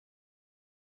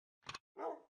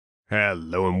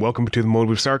Hello and welcome to the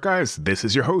Mobius Archives. This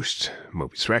is your host,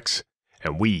 Mobius Rex,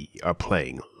 and we are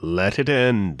playing Let It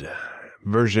End.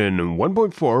 Version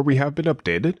 1.4, we have been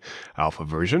updated, alpha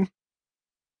version.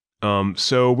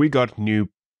 So we got new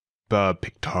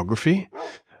pictography,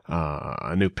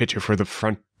 a new picture for the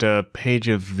front page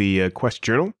of the quest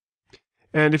journal.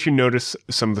 And if you notice,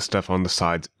 some of the stuff on the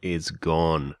sides is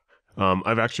gone.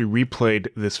 I've actually replayed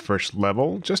this first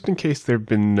level, just in case there have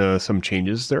been some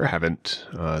changes. There haven't,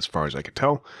 as far as I could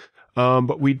tell.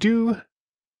 But we did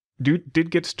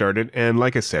get started, and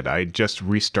like I said, I just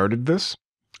restarted this.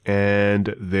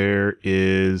 And there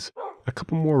is a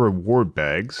couple more reward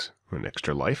bags, an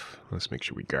extra life. Let's make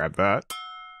sure we grab that.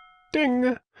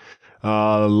 Ding!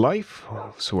 Life.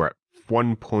 So we're at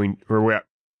we're at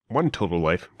 1 total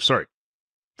life. Sorry,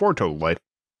 4 total life.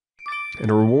 And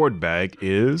a reward bag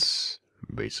is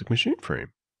basic machine frame.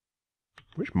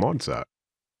 Which mod's that?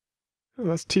 Oh,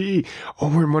 that's TE.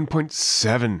 Oh, we're in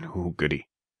 1.7. Oh, goody.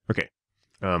 Okay.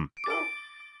 And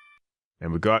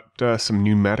we got some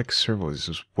pneumatic servos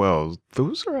as well.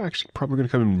 Those are actually probably going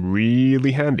to come in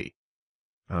really handy.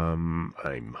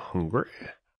 I'm hungry.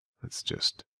 Let's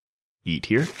just eat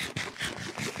here.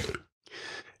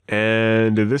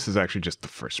 And this is actually just the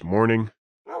first morning.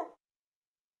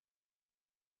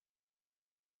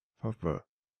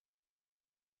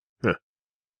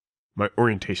 My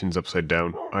orientation's upside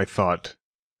down. I thought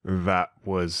that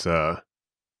was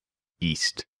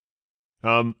east.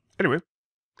 Anyway,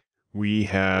 we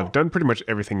have done pretty much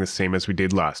everything the same as we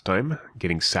did last time,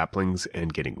 getting saplings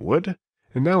and getting wood,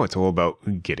 and now it's all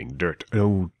about getting dirt.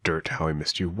 Oh, dirt, how I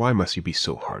missed you. Why must you be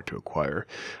so hard to acquire?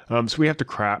 So we have to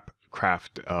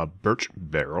craft a birch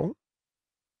barrel,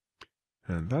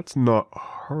 and that's not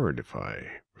hard if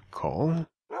I recall.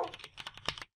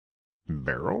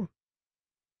 Barrel.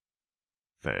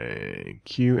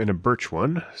 Thank you. And a birch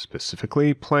one,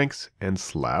 specifically planks and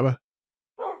slab.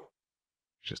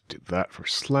 Just do that for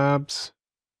slabs.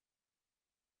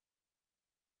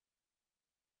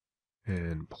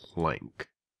 And plank.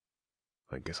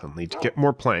 I guess I'll need to get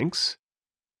more planks.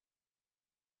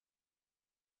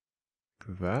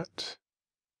 That.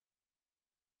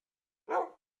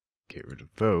 Get rid of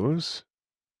those.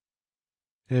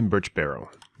 And birch barrel.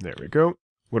 There we go.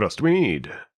 What else do we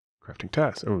need? Crafting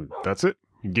task. Oh, that's it?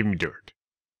 You give me dirt.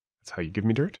 That's how you give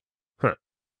me dirt? Huh.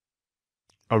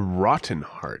 A rotten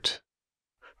heart.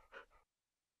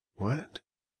 What?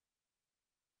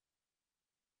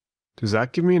 Does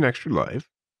that give me an extra life?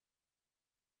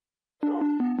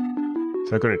 Is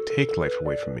that going to take life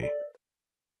away from me?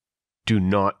 Do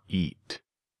not eat.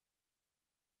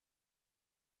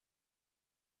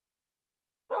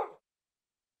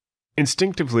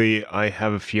 Instinctively, I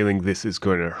have a feeling this is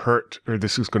going to hurt, or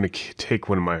this is going to take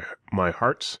one of my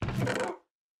hearts,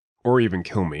 or even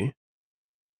kill me.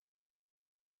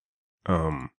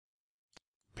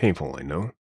 Painful, I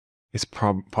know. It's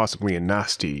possibly a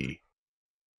nasty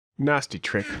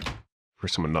trick for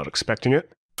someone not expecting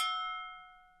it.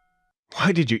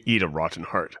 Why did you eat a rotten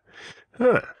heart?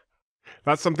 Huh.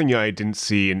 That's something I didn't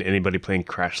see in anybody playing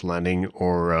Crash Landing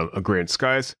or A Gray in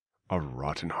Skies. A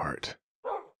rotten heart.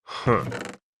 Huh.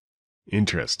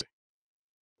 Interesting.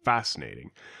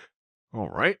 Fascinating. All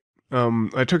right.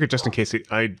 I took it just in case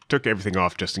I took everything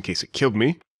off just in case it killed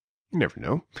me. You never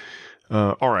know.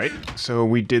 All right. So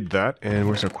we did that. And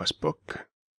where's our quest book?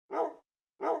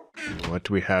 What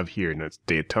do we have here? And it's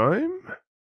daytime.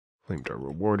 Claimed our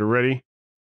reward already.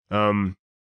 One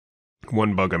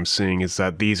bug I'm seeing is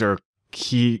that these are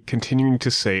continuing to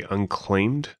say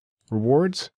unclaimed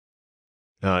rewards.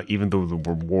 Even though the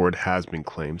reward has been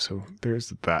claimed. So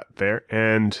there's that there.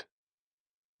 And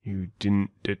you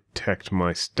didn't detect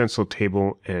my stencil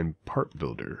table and part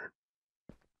builder.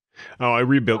 Oh, I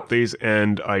rebuilt these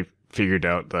and I figured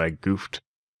out that I goofed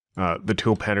the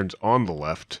tool patterns on the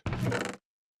left.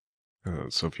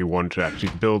 So if you wanted to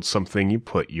actually build something, you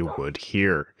put your wood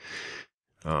here.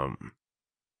 And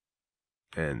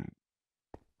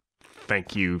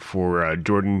thank you for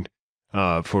Jordan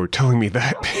for telling me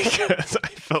that, because I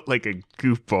felt like a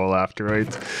goofball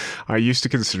afterwards. I used to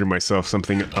consider myself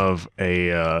something of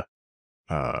a,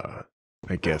 I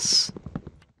guess,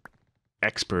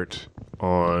 expert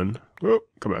on... Oh,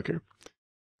 come back here.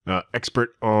 Expert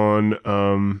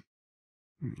on...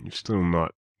 You're still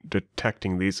not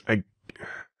detecting these.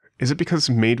 Is it because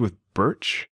it's made with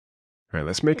birch? Alright,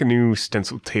 let's make a new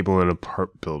stencil table and a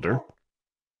part builder.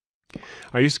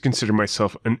 I used to consider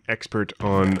myself an expert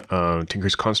on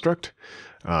Tinker's Construct.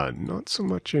 Not so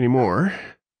much anymore.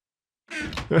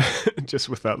 Just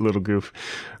with that little goof.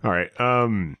 Alright,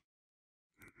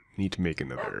 need to make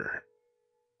another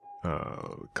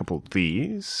couple of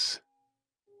these.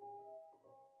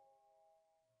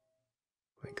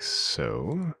 like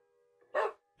so.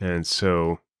 And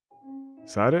so,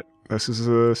 is that it? This is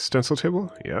a stencil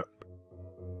table? Yep.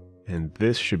 And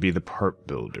this should be the part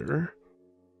builder.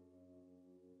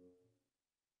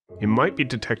 It might be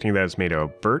detecting that it's made out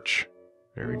of birch.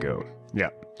 There we go. Yeah.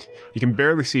 You can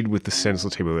barely see it with the stencil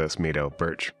table that's made out of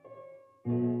birch.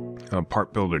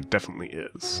 Part builder definitely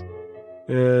is.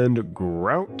 And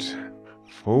grout,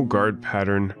 full guard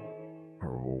pattern, or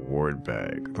reward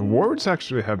bag. The rewards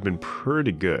actually have been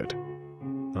pretty good.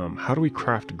 How do we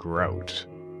craft grout?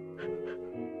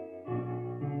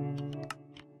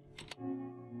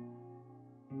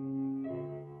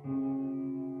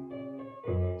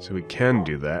 So we can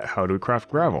do that. How do we craft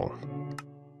gravel?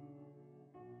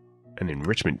 An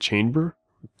enrichment chamber,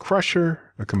 a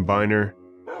crusher, a combiner,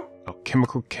 a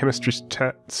chemical chemistry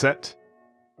set,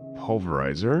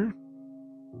 pulverizer,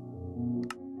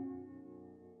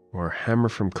 or a hammer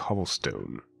from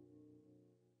cobblestone.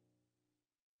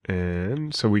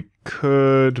 And so we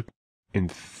could, in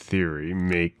theory,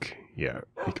 make,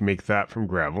 we can make that from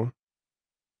gravel.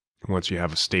 Once you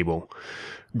have a stable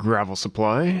gravel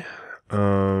supply.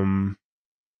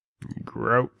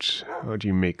 Grout, how do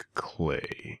you make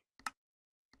clay?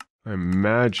 I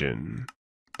imagine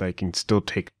that I can still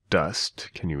take dust.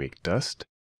 Can you make dust?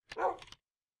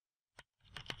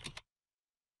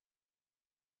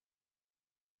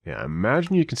 Yeah, I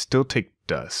imagine you can still take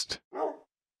dust.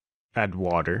 Add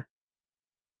water.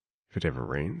 If it ever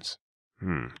rains.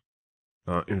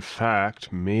 In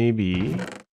fact, maybe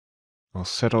I'll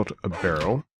set out a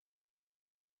barrel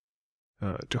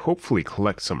to hopefully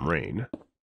collect some rain.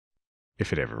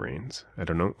 If it ever rains. I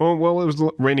don't know. Oh, well, it was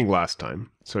raining last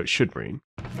time, so it should rain.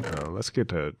 Let's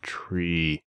get a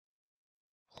tree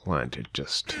planted.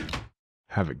 Just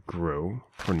have it grow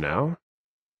for now.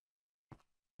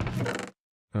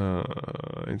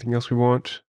 Anything else we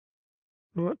want?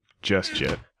 Not just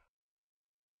yet.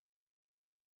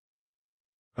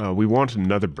 We want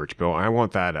another birch barrel. I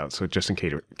want that out, so just in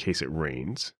case it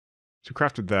rains. So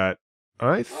crafted that.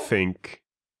 I think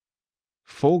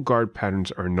full guard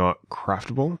patterns are not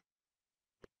craftable.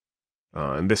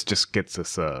 And this just gets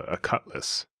us a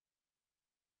cutlass.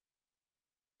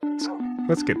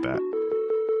 Let's get that.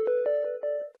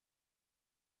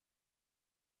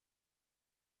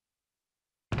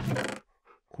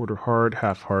 Quarter heart,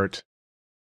 half heart.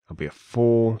 That'll be a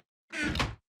full.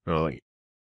 Oh, like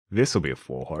this will be a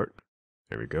full heart.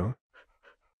 There we go.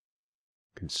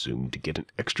 Consume to get an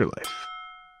extra life.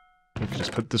 I can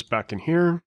just put this back in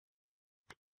here.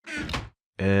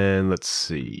 And let's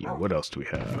see, what else do we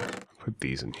have? Put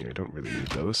these in here, don't really need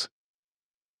those.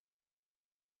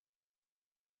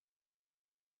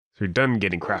 So you're done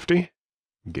getting crafty,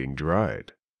 getting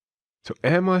dried. So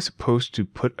am I supposed to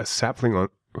put a sapling on...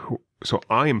 So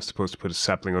I am supposed to put a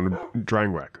sapling on a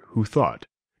drying rack. Who thought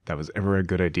that was ever a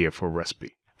good idea for a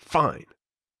recipe? Fine.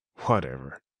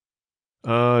 Whatever.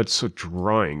 It's a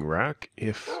drying rack.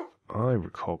 If I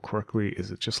recall correctly,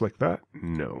 is it just like that?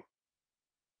 No.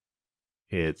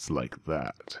 It's like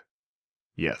that.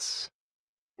 Yes.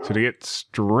 So to get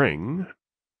string,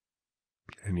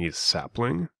 I need a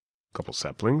sapling. A couple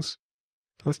saplings.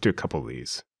 Let's do a couple of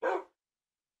these.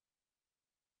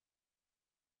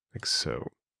 Like so.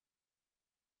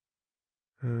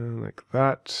 Like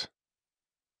that.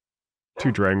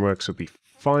 2 drying racks will be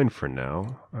fine for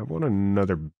now. I want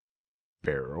another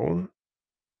barrel.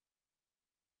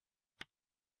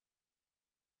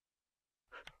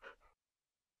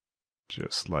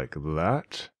 Just like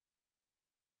that.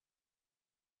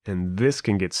 And this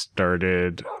can get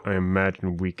started. I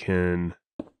imagine we can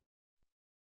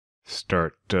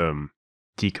start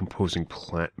decomposing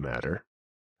plant matter.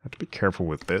 I have to be careful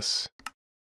with this.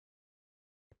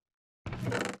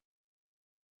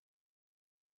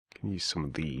 Can use some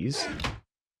of these.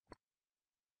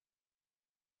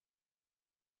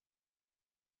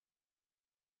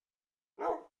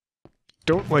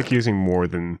 Don't like using more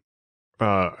than...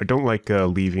 I don't like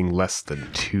leaving less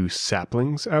than 2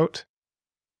 saplings out.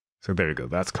 So there you go,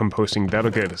 that's composting. That'll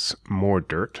get us more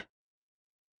dirt.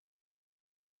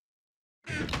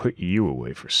 Put you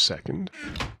away for a second.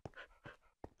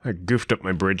 I goofed up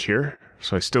my bridge here,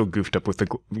 so I still goofed up with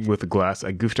the glass.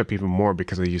 I goofed up even more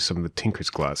because I used some of the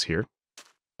Tinker's glass here.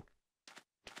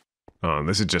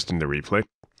 This is just in the replay.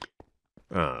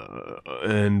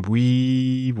 And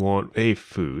we want a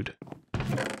food.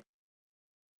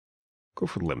 Go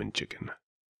for lemon chicken.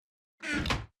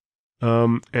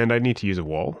 And I need to use a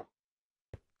wall.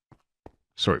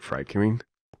 Sorry, fried queen.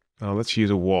 Let's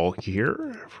use a wall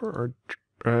here for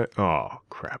our... oh,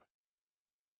 crap.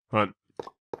 Hold on.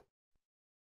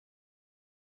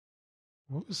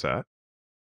 What was that?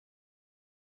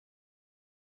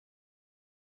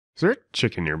 Is there a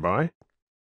chicken nearby?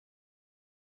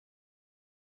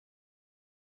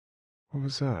 What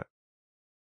was that?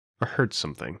 I heard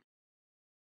something.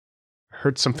 I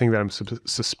heard something that I'm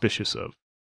suspicious of.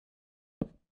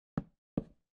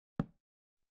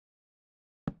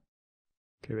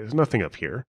 Okay, there's nothing up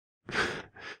here.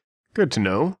 Good to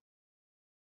know.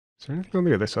 Is there anything on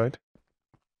the other side?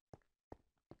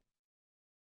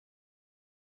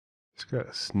 Just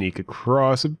gotta sneak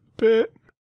across a bit.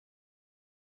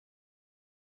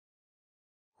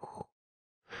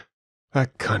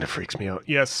 That kind of freaks me out.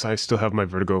 Yes, I still have my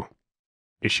vertigo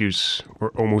issues,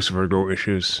 or almost vertigo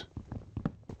issues.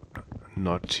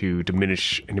 Not to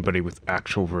diminish anybody with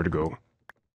actual vertigo.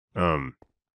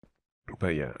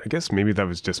 But yeah, I guess maybe that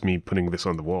was just me putting this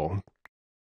on the wall.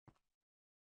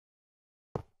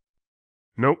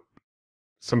 Nope.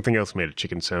 Something else made a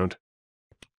chicken sound.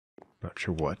 Not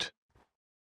sure what.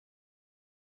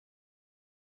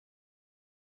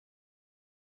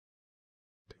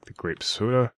 Take the grape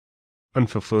soda.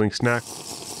 Unfulfilling snack.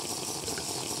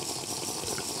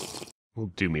 Will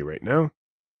do me right now.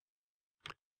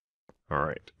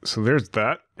 Alright, so there's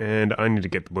that, and I need to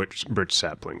get the birch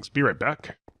saplings. Be right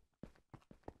back.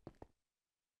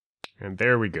 And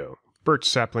there we go. Birch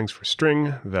saplings for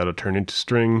string. That'll turn into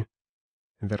string.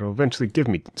 And that'll eventually give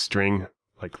me string.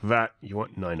 Like that. You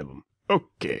want 9 of them.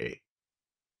 Okay.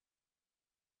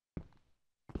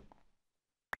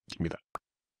 Give me that.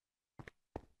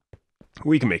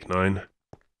 We can make 9.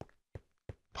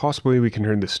 Possibly we can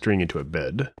turn this string into a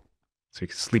bed. So you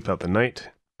can sleep out the night.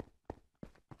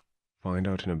 Find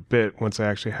out in a bit once I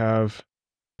actually have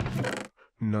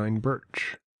 9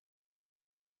 birch.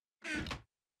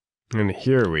 And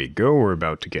here we go. We're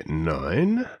about to get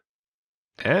 9.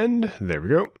 And there we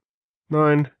go.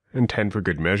 9 and 10 for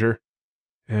good measure.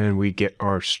 And we get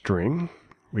our string.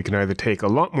 We can either take a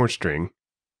lot more string.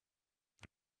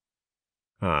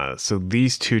 So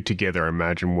these two together, I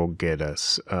imagine, will get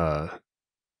us a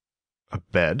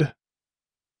bed.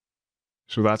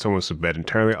 So that's almost a bed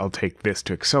entirely. I'll take this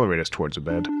to accelerate us towards a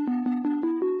bed.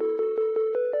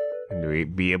 And we'll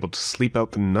be able to sleep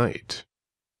out the night.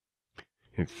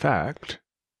 In fact,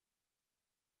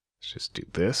 let's just do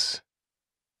this.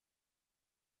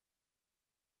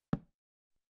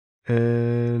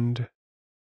 And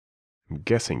I'm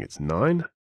guessing it's 9.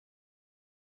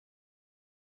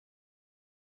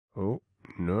 Oh,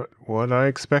 not what I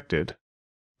expected.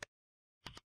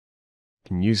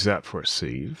 Can use that for a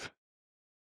save.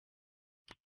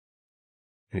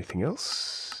 Anything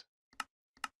else?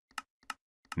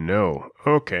 No.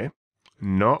 Okay.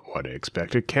 Not what I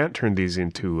expected. Can't turn these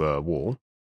into wool.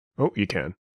 Oh, you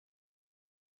can.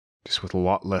 Just with a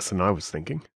lot less than I was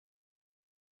thinking.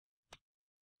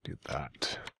 Do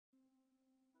that.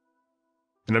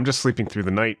 And I'm just sleeping through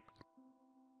the night.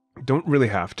 Don't really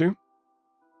have to.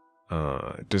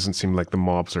 It doesn't seem like the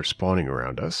mobs are spawning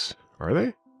around us. Are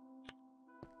they?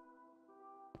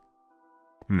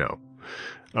 No.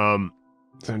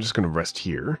 So I'm just going to rest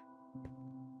here.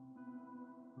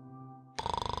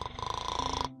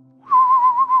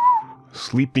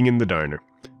 Sleeping in the diner.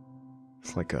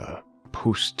 It's like a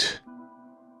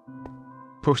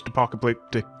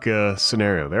post-apocalyptic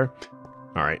scenario there.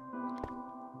 Alright.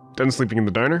 Done sleeping in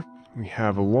the diner. We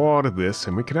have a lot of this,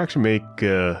 and we can actually make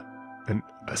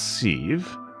a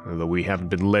sieve, although we haven't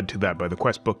been led to that by the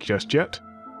quest book just yet.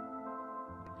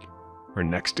 Our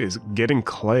next is getting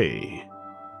clay.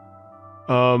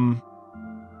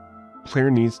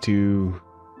 Player needs to...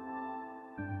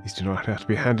 These do not have to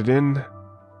be handed in.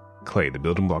 Clay, the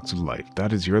building blocks of life.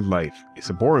 That is your life. It's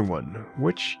a boring one,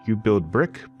 which you build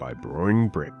brick by borrowing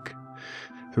brick.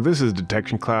 So this is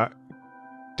detection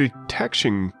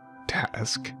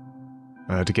task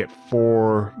to get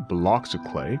 4 blocks of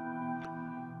clay.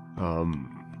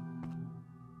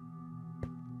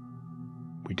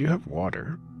 We do have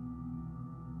water.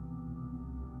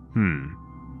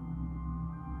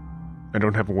 I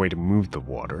don't have a way to move the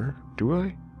water, do I?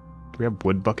 Do we have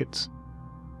wood buckets?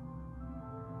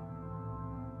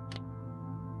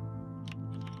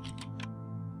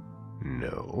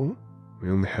 No. We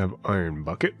only have iron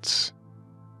buckets.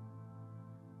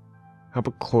 How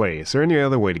about clay? Is there any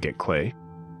other way to get clay?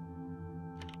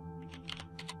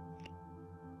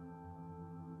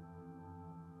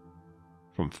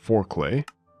 From 4 clay.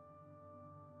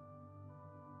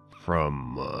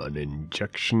 From an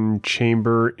injection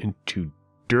chamber into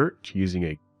dirt using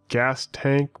a gas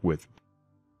tank with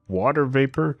water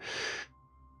vapor.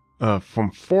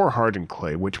 From 4 hardened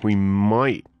clay, which we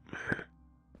might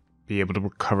be able to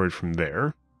recover it from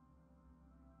there.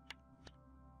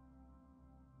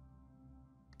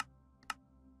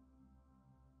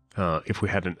 If we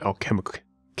had an alchemical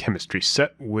chemistry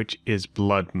set, which is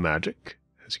blood magic,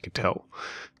 as you can tell.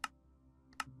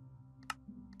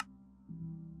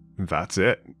 That's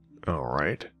it.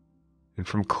 Alright. And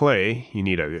from clay, you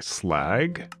need a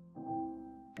slag,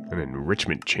 an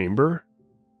enrichment chamber,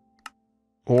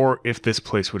 or if this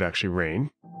place would actually rain,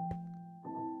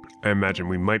 I imagine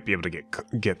we might be able to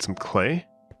get some clay.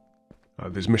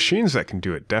 There's machines that can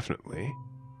do it, definitely.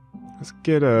 Let's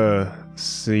get a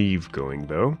sieve going,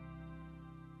 though.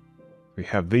 We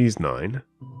have these 9.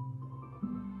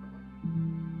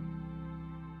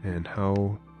 And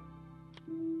how...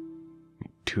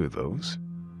 2 of those.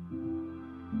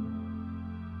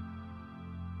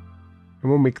 And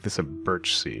we'll make this a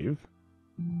birch sieve.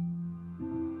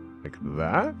 Like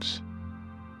that.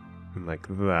 And like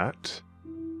that.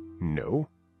 No.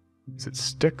 Is it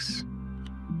sticks?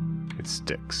 It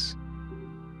sticks.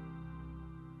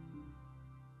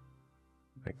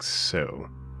 Like so.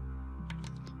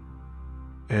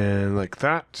 And like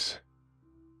that.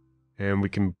 And we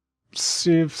can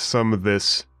sieve some of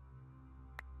this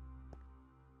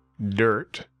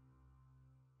dirt,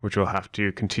 which we'll have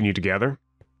to continue to gather.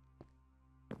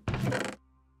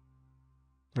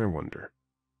 I wonder.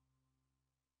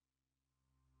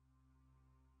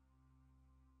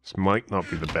 This might not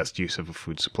be the best use of a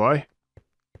food supply,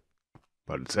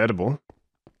 but it's edible.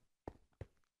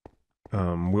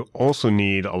 We'll also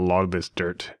need a lot of this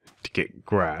dirt to get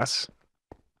grass.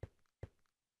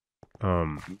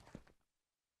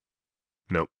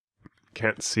 Nope.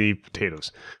 Can't see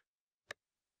potatoes.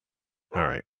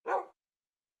 Alright.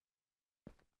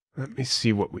 Let me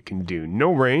see what we can do.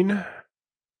 No rain.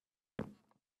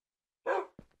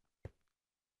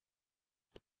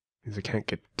 Because I can't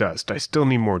get dust. I still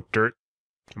need more dirt.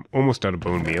 I'm almost out of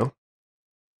bone meal.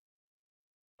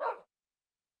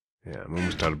 Yeah, I'm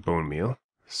almost out of bone meal.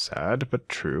 Sad, but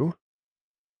true.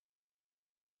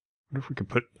 I wonder if we could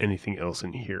put anything else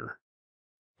in here.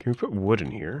 Can we put wood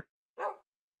in here?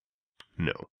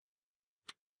 No.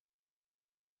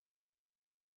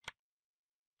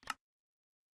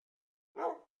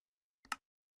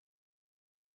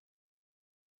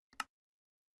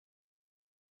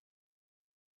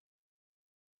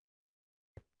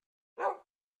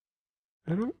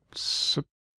 I don't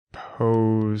suppose...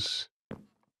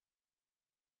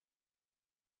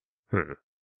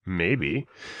 Maybe.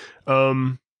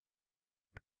 Not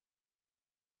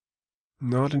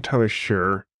entirely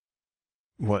sure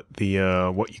what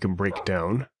the what you can break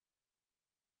down.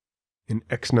 In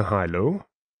ex nihilo,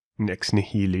 ex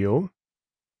nihilio,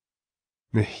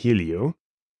 nihilio,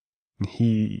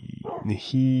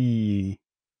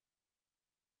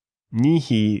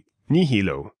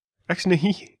 nihilo, ex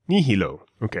nihilo.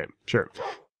 Okay, sure.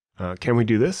 Can we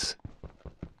do this?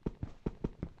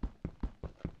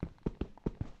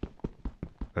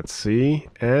 Let's see,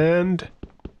 and...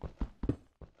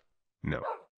 No.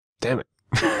 Damn it.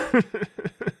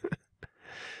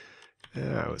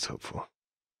 I was hopeful.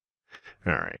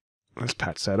 Alright, let's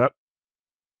patch that up.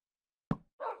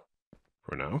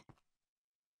 For now.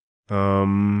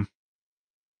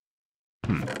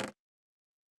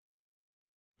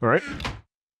 Alright.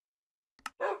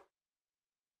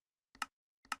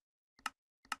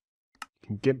 You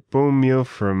can get bone meal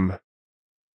from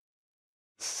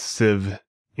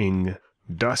sieving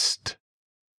dust.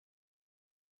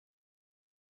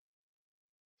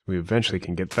 We eventually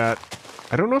can get that.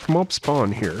 I don't know if mobs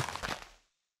spawn here.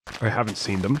 I haven't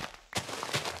seen them.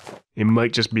 It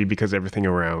might just be because everything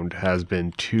around has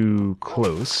been too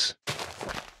close.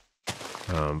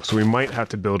 So we might have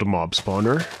to build a mob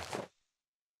spawner.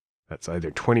 That's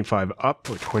either 25 up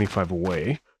or 25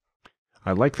 away.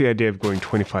 I like the idea of going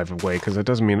 25 away because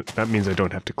that means I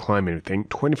don't have to climb anything.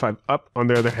 25 up, on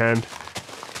the other hand,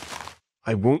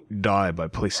 I won't die by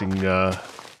placing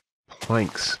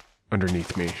planks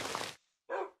underneath me.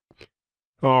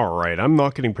 Alright, I'm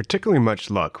not getting particularly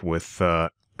much luck with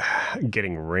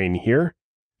getting rain here.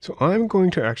 So I'm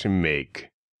going to actually make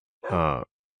 4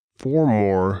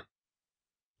 more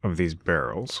of these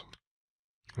barrels.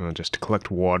 Just to collect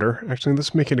water. Actually,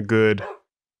 let's make it a good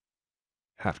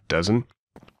half dozen.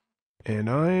 And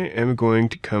I am going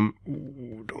to come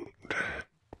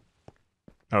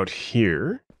out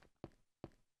here.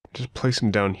 Just place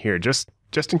them down here, just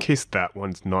in case that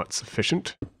one's not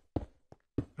sufficient.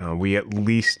 We at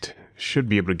least should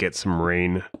be able to get some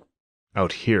rain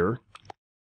out here,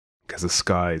 because the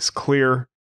sky is clear.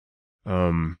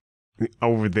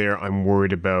 Over there, I'm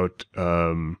worried about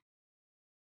the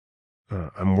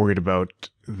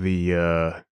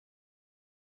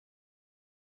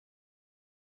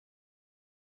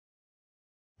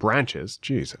branches.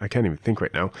 Jeez, I can't even think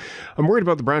right now. I'm worried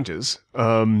about the branches.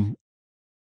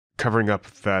 covering up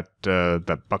that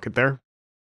that bucket there.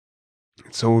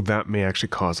 So that may actually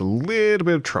cause a little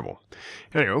bit of trouble.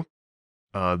 Anyway,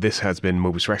 this has been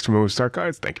Mobius Rex from Mobius Start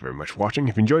Guides. Thank you very much for watching.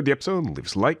 If you enjoyed the episode, leave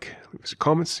us a like, leave us your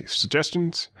comments, your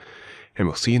suggestions, and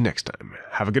we'll see you next time.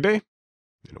 Have a good day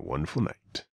and a wonderful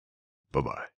night.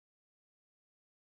 Bye-bye.